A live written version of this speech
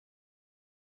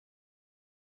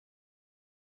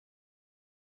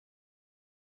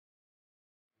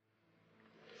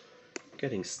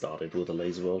getting started with the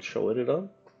Laserworld show editor.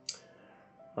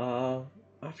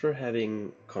 After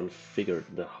having configured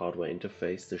the hardware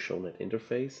interface, the ShowNet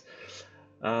interface,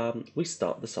 we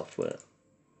start the software.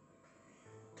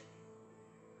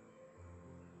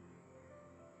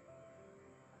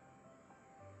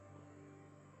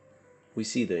 We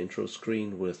see the intro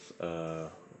screen with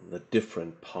the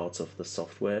different parts of the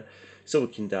software, so we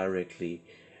can directly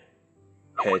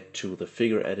head to the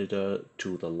Figure Editor,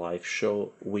 to the Live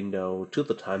Show window, to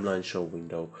the Timeline Show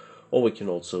window, or we can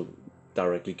also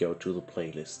directly go to the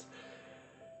playlist.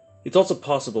 It's also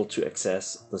possible to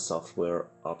access the software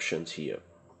options here.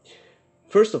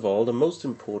 First of all, the most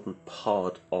important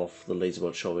part of the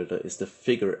Laserworld show editor is the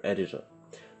Figure Editor.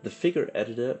 The Figure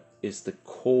Editor is the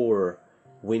core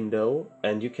window,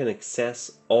 and you can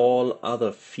access all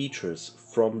other features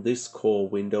from this core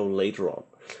window later on.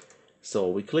 So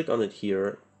we click on it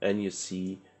here and you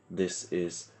see this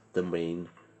is the main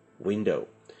window.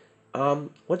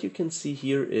 What you can see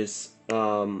here is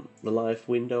the live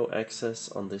window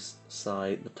access on this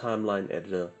side, the timeline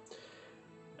editor,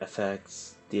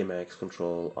 effects, DMX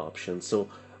control options. So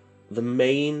the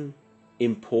main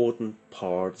important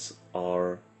parts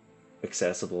are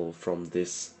accessible from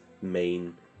this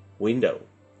main window.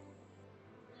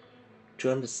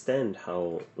 To understand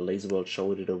how Laserworld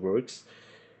Show Editor works,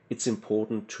 it's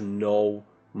important to know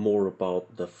more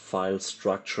about the file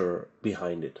structure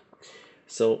behind it.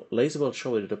 So Laserworld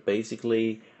Show Editor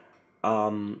basically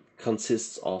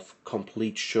consists of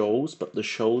complete shows, but the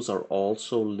shows are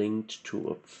also linked to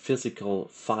a physical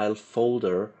file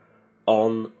folder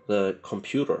on the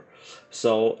computer.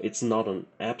 So it's not an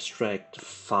abstract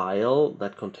file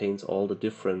that contains all the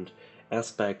different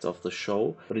aspects of the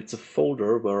show, but it's a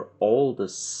folder where all the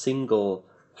single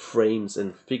frames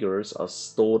and figures are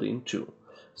stored into.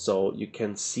 So you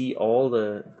can see all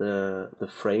the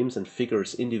frames and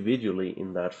figures individually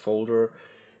in that folder.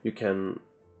 You can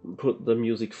put the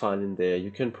music file in there, you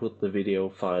can put the video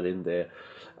file in there,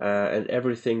 and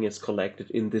everything is collected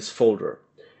in this folder.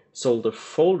 So the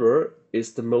folder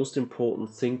is the most important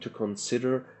thing to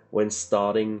consider when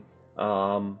starting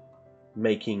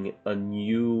making a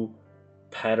new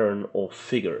pattern or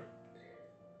figure.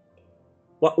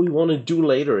 What we want to do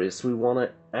later is we want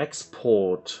to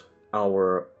export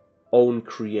our own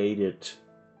created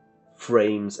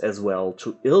frames as well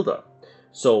to ILDA.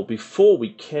 So before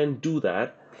we can do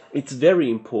that, it's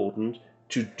very important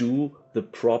to do the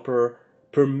proper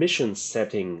permission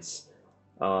settings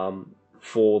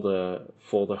for the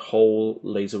whole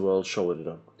Laserworld show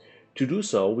editor. To do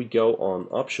so, we go on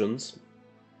Options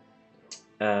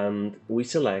and we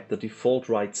select the default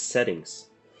rights settings.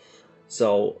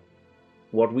 So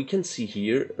what we can see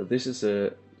here, this is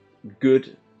a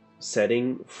good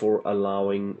setting for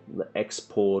allowing the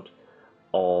export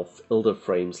of ILDA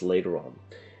frames later on.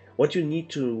 What you need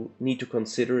to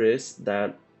consider is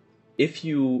that if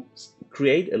you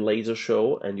create a laser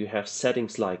show and you have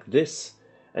settings like this,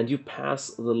 and you pass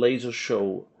the laser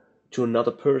show to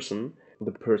another person,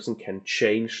 the person can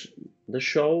change the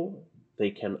show, they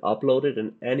can upload it,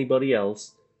 and anybody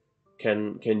else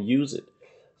can use it.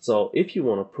 So if you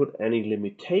want to put any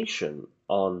limitation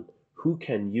on who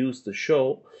can use the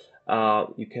show,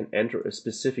 you can enter a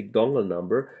specific dongle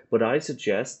number, but I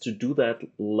suggest to do that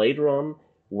later on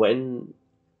when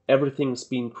everything's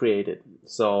been created.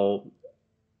 So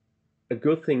a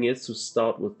good thing is to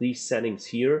start with these settings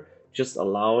here, just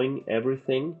allowing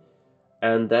everything,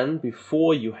 and then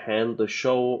before you hand the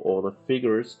show or the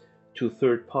figures to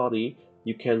third party,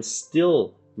 you can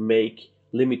still make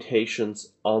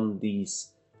limitations on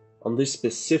this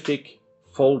specific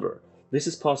folder. This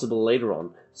is possible later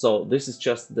on. So this is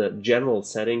just the general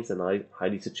settings, and I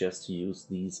highly suggest to use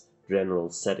these general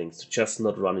settings to just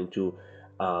not run into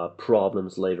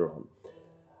problems later on.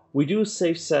 We do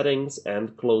save settings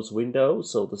and close window,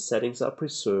 so the settings are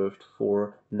preserved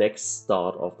for next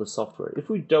start of the software. If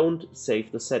we don't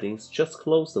save the settings, just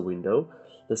close the window.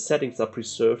 The settings are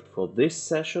preserved for this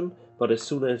session, but as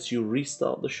soon as you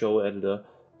restart the show editor,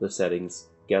 the settings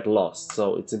get lost.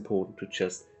 So it's important to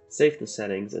just save the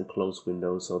settings and close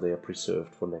windows so they are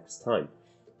preserved for next time.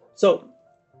 So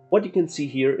what you can see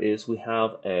here is we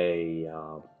have a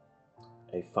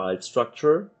file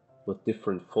structure with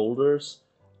different folders,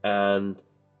 and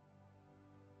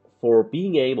for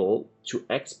being able to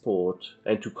export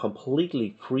and to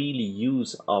completely freely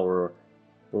use our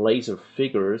laser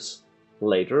figures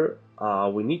later,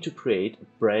 we need to create a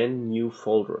brand new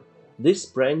folder. This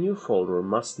brand new folder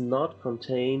must not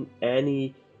contain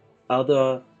any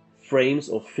other frames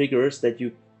or figures that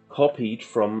you copied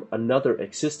from another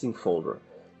existing folder,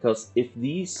 because if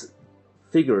these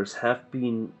figures have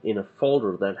been in a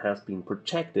folder that has been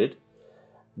protected,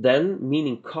 then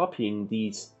meaning copying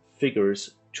these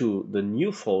figures to the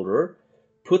new folder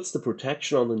puts the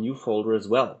protection on the new folder as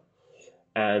well.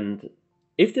 And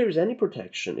if there's any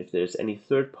protection, if there's any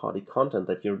third-party content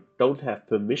that you don't have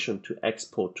permission to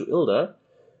export to ILDA,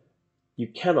 you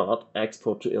cannot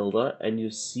export to ILDA, and you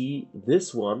see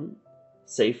this one,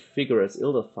 save figure as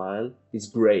ILDA file, is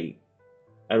gray.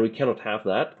 And we cannot have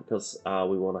that because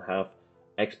we want to have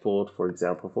export, for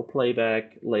example, for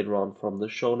playback later on from the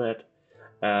shownet.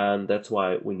 And that's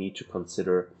why we need to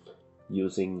consider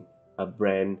using a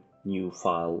brand new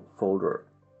file folder.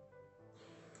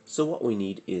 So what we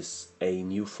need is a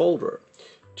new folder.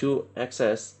 To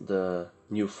access the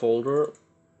new folder,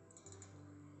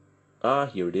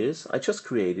 here it is. I just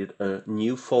created a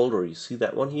new folder. You see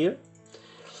that one here?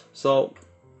 So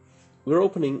we're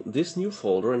opening this new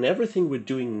folder, and everything we're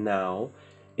doing now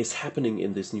is happening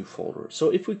in this new folder. So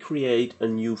if we create a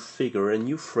new figure, a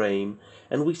new frame,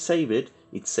 and we save it,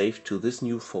 it's saved to this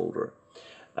new folder.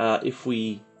 If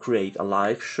we create a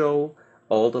live show,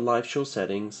 all the live show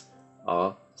settings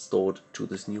are stored to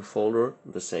this new folder.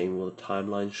 The same with the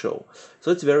timeline show.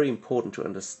 So it's very important to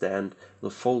understand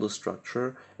the folder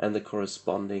structure and the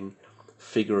corresponding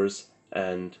figures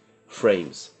and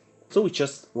frames. So we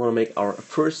just want to make our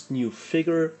first new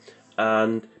figure,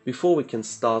 and before we can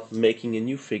start making a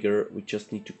new figure, we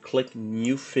just need to click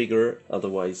new figure,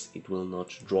 otherwise it will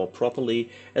not draw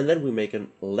properly, and then we make a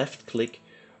left click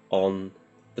on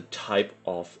the type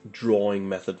of drawing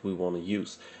method we want to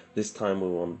use. This time we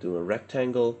want to do a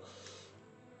rectangle.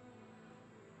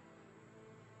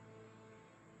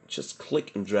 Just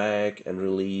click and drag and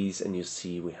release, and you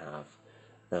see we have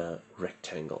a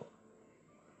rectangle.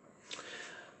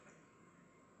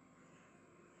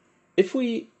 If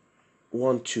we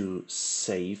want to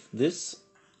save this,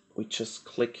 we just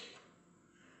click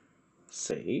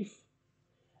save,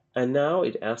 and now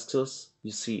it asks us,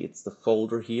 you see it's the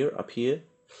folder here, up here,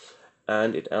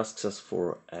 and it asks us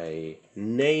for a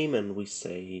name, and we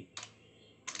say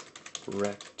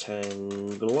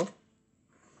rectangle,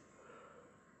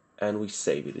 and we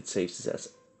save it. It saves it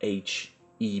as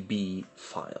HEB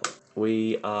file.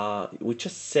 We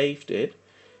just saved it,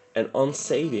 and on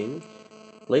saving,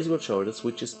 Laserworld Showeditor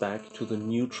switches back to the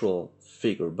neutral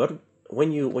figure. But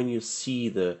when you see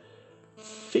the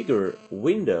figure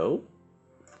window,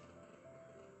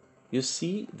 you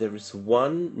see there is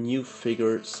one new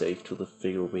figure saved to the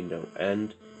figure window,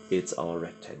 and it's our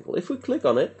rectangle. If we click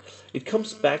on it, it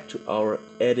comes back to our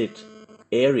edit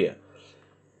area.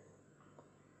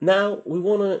 Now we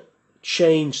want to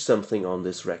change something on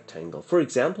this rectangle. For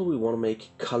example, we want to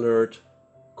make colored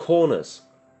corners.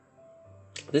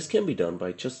 This can be done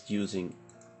by just using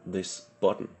this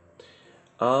button.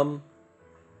 I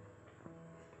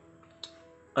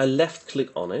left click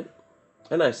on it,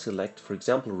 and I select, for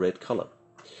example, red color.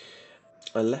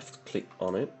 I left click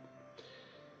on it,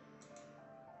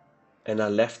 and I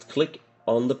left click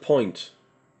on the point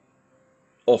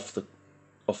of the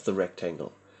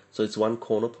rectangle. So it's one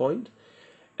corner point,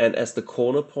 and as the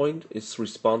corner point is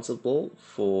responsible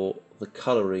for the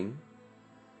coloring,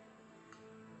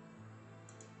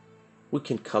 we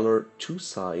can color two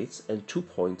sides, and 2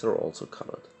 points are also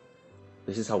colored.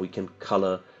 This is how we can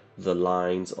color the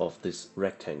lines of this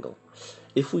rectangle.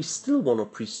 If we still want to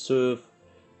preserve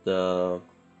the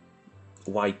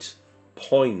white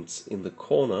points in the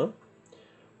corner,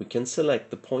 we can select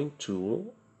the point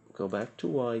tool, go back to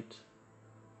white,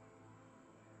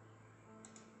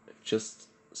 just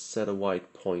set a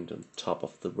white point on top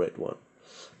of the red one.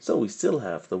 So we still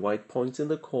have the white points in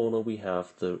the corner, we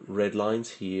have the red lines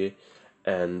here,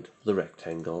 and the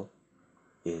rectangle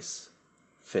is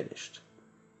finished.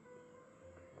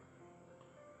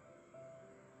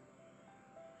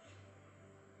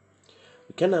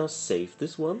 We can now save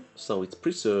this one, so it's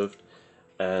preserved,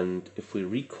 and if we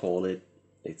recall it,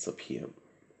 it's up here.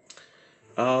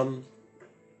 The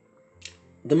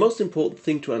most important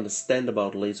thing to understand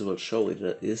about Laserworld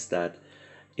Showeditor is that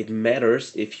it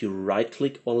matters if you right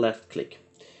click or left click.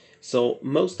 So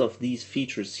most of these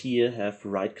features here have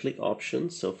right click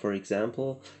options. So for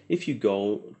example, if you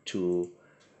go to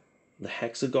the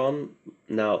hexagon,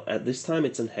 now at this time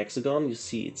it's an hexagon, you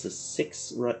see it's a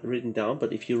 6 written down,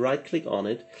 but if you right click on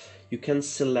it, you can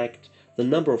select the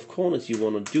number of corners you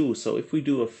want to do. So if we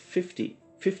do a 50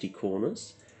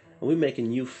 corners, and we make a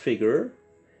new figure,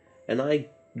 and I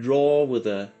draw with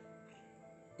a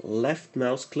left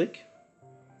mouse click,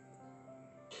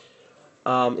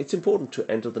 it's important to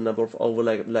enter the number of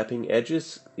overlapping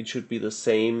edges. It should be the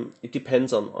same. It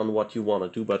depends on what you want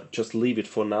to do, but just leave it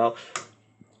for now.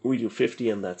 We do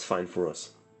 50 and that's fine for us.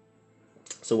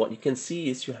 So what you can see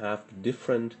is you have the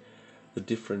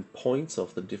different points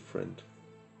of the different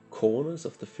corners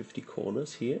of the 50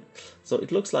 corners here. So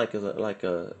it looks like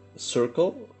a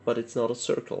circle, but it's not a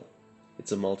circle.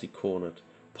 It's a multi-cornered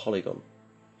polygon.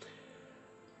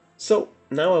 So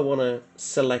now I want to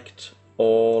select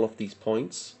all of these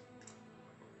points,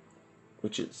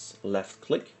 which is left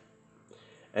click.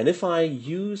 And if I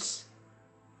use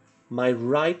my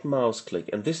right mouse click,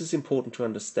 and this is important to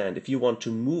understand, if you want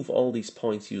to move all these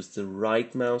points, use the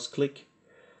right mouse click,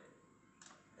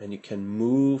 and you can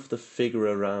move the figure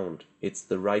around. It's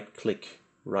the right click,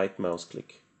 right mouse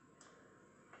click.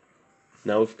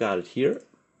 Now we've got it here,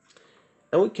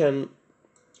 and we can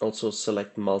also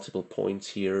select multiple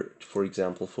points here, for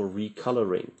example, for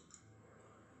recoloring.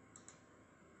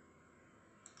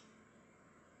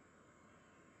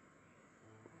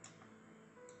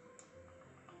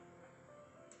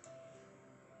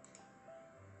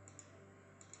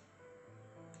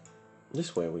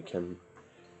 This way we can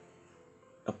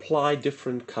apply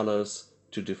different colors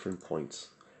to different points.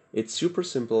 It's super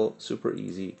simple, super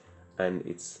easy, and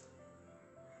it's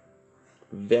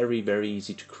very, very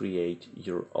easy to create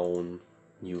your own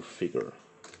new figure.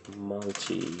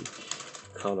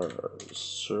 Multi-color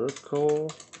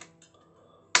circle.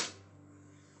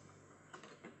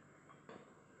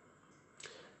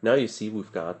 Now you see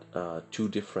we've got two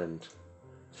different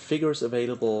figures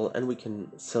available, and we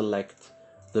can select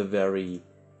the very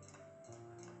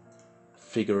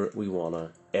figure we want to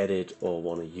edit or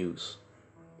want to use.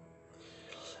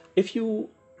 If you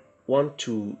want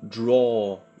to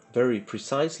draw very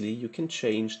precisely, you can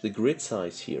change the grid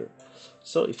size here.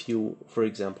 So if you, for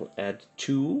example, add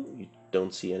 2, you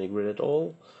don't see any grid at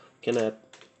all. You can add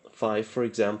 5, for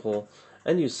example,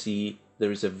 and you see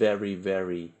there is a very,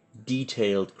 very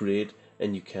detailed grid,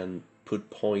 and you can put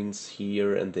points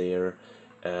here and there,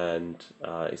 and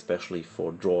especially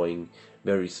for drawing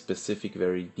very specific,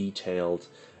 very detailed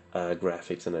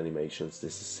graphics and animations,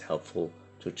 this is helpful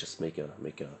to just make a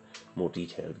more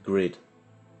detailed grid.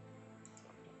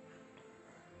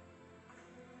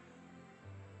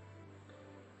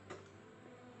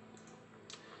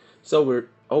 So we're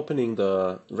opening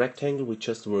the rectangle we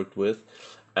just worked with,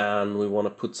 and we want to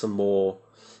put some more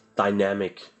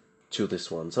dynamic to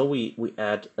this one. So we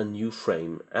add a new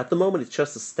frame. At the moment it's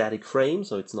just a static frame,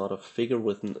 so it's not a figure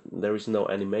with there is no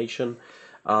animation,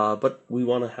 but we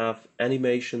want to have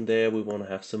animation there, we want to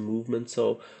have some movement.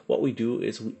 So what we do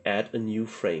is we add a new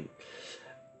frame.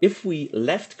 If we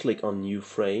left click on new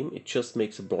frame, it just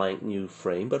makes a blank new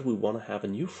frame, but we want to have a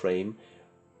new frame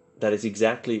that is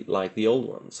exactly like the old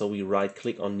one. So we right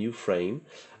click on new frame,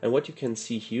 and what you can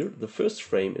see here, the first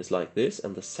frame is like this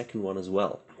and the second one as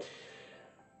well.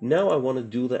 Now I want to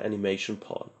do the animation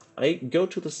part. I go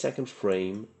to the second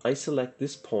frame, I select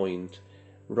this point,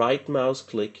 right mouse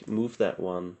click, move that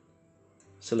one,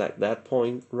 select that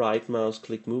point, right mouse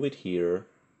click, move it here.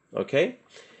 Okay?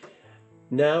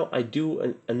 Now I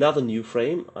do another new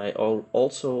frame. I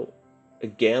also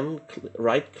again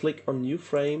right click on new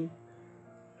frame,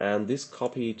 and this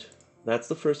copied, that's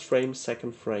the first frame,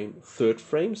 second frame, third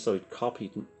frame, so it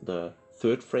copied the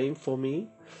third frame for me.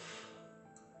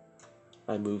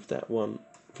 I move that one,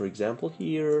 for example,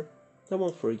 here, that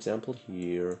one, for example,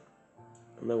 here,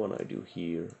 and that one I do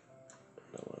here,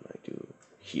 and that one I do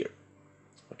here.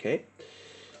 Okay?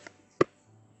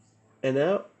 And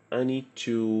now I need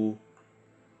to,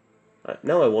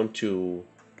 now I want to,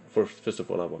 first of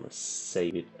all, I want to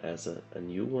save it as a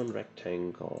new one,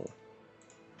 rectangle,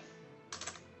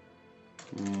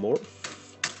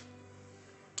 morph.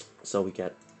 So we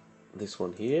get this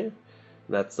one here.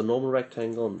 That's the normal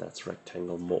rectangle, and that's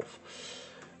rectangle morph.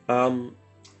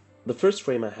 The first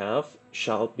frame I have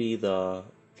shall be the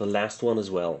last one as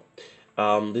well.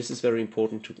 This is very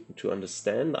important to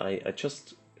understand. I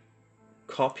just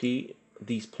copy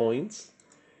these points,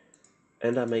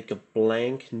 and I make a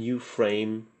blank new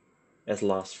frame as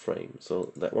last frame.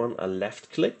 So that one I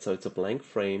left clicked, so it's a blank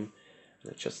frame,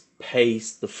 and I just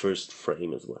paste the first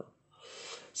frame as well.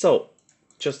 So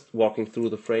just walking through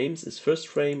the frames is first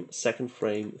frame, second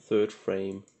frame, third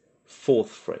frame, fourth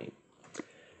frame.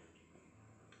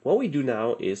 What we do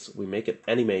now is we make an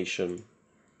animation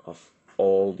of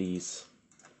all these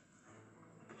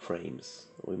frames.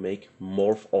 We make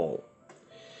morph all.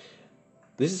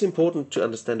 This is important to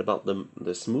understand about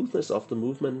the smoothness of the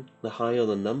movement. The higher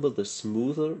the number, the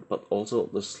smoother, but also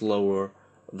the slower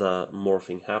the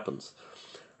morphing happens.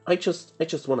 I just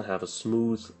want to have a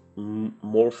smooth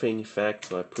morphing effect,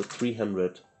 so I put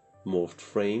 300 morphed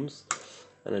frames,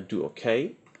 and I do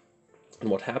OK. And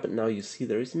what happened now, you see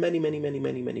there is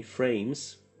many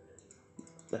frames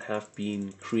that have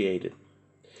been created.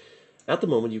 At the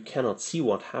moment you cannot see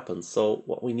what happens, so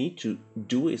what we need to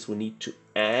do is we need to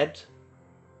add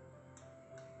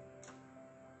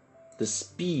the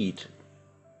speed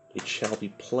it shall be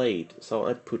played. So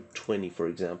I'd put 20, for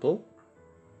example.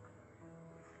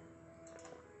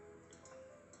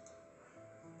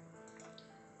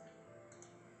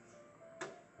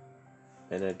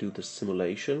 And I do the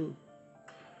simulation.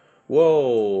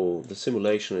 Whoa, the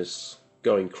simulation is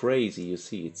going crazy. You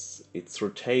see, it's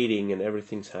rotating and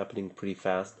everything's happening pretty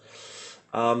fast.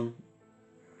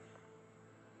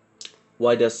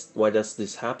 Why does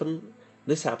this happen?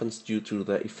 This happens due to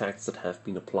the effects that have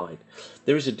been applied.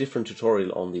 There is a different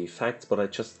tutorial on the effects, but I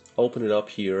just open it up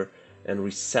here and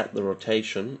reset the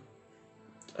rotation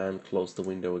and close the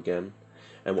window again.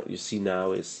 And what you see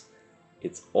now is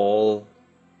it's all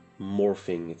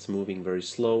morphing. It's moving very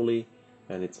slowly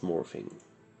and it's morphing.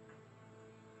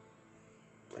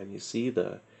 And you see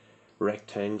the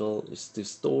rectangle is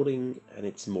distorting and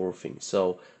it's morphing.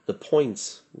 So the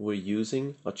points we're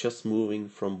using are just moving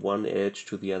from one edge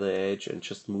to the other edge and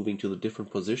just moving to the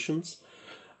different positions.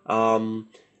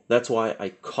 That's why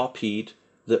I copied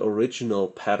the original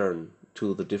pattern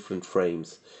to the different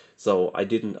frames. So I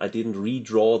didn't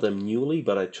redraw them newly,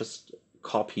 but I just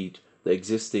copied the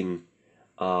existing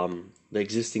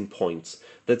points.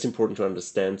 That's important to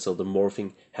understand, so the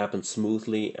morphing happens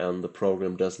smoothly and the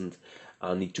program doesn't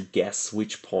need to guess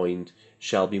which point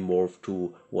shall be morphed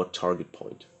to what target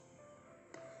point.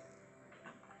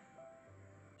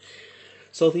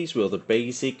 So these were the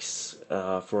basics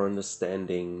for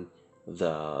understanding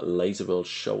the Laserworld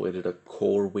Show Editor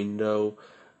core window,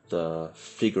 the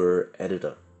Figure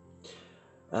Editor.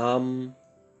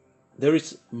 There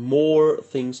is more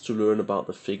things to learn about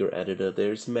the Figure Editor.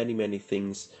 There's many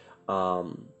things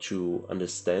to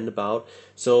understand about.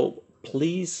 So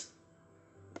please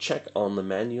check on the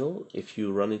manual if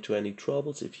you run into any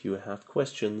troubles, if you have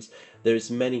questions.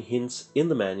 There's many hints in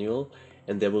the manual,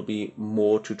 and there will be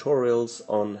more tutorials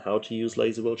on how to use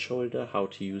Laserworld Showeditor, how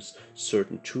to use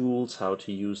certain tools, how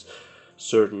to use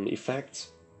certain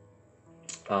effects.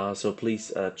 So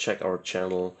please check our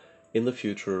channel in the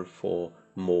future for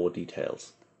more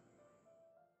details.